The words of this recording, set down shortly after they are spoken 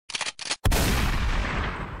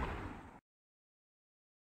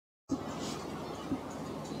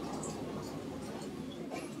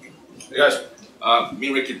Hey guys, me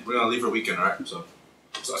and Ricky, we're gonna leave for a weekend, alright? So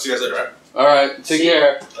I'll see you guys later, alright? Alright, take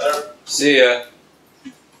care. Later. See ya.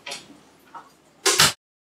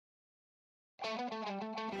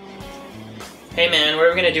 Hey man, what are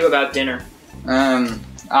we gonna do about dinner? I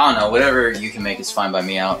don't know, whatever you can make is fine by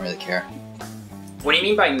me, I don't really care. What do you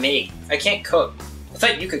mean by make? I can't cook. I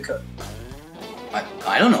thought you could cook.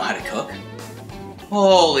 I don't know how to cook.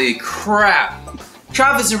 Holy crap!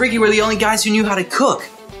 Travis and Ricky were the only guys who knew how to cook.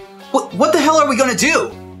 What the hell are we gonna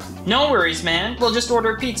do? No worries, man. We'll just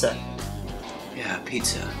order pizza. Yeah,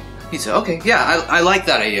 pizza. Pizza, okay, yeah, I like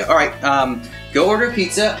that idea. Alright, go order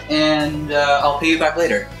pizza and I'll pay you back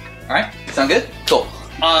later. Alright, sound good? Cool.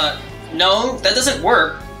 No, that doesn't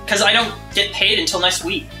work, because I don't get paid until next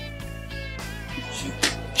week.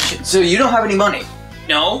 Shit, so you don't have any money?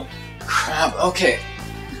 No? Crap, okay.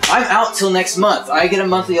 I'm out till next month. I get a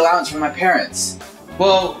monthly allowance from my parents.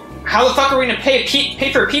 Well, how the fuck are we gonna pay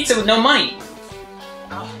for a pizza with no money?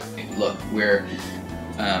 Look, we're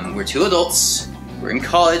two adults, we're in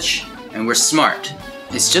college, and we're smart.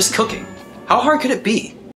 It's just cooking. How hard could it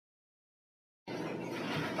be?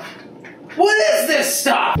 What is this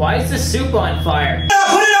stuff? Why is the soup on fire? Put it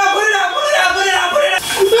out, put it out, put it out, put it out, put it out,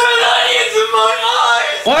 put it out!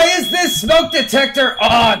 Why is this smoke detector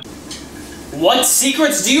on? What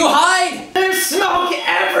secrets do you hide? There's smoke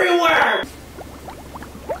everywhere!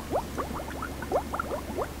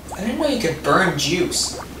 I didn't know you could burn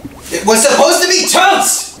juice. It was supposed to be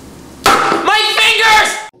toast!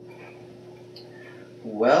 My fingers!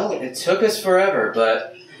 Well, it took us forever,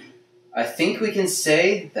 but I think we can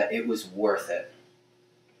say that it was worth it.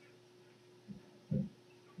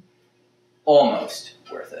 Almost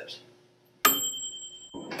worth it.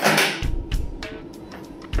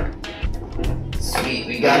 Sweet,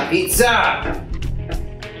 we got pizza!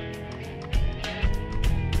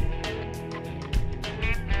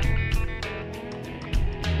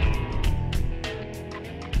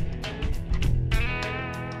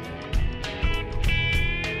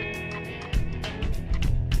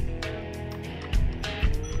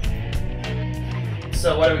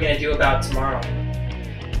 So what are we gonna do about tomorrow?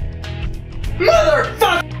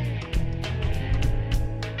 Motherfucker!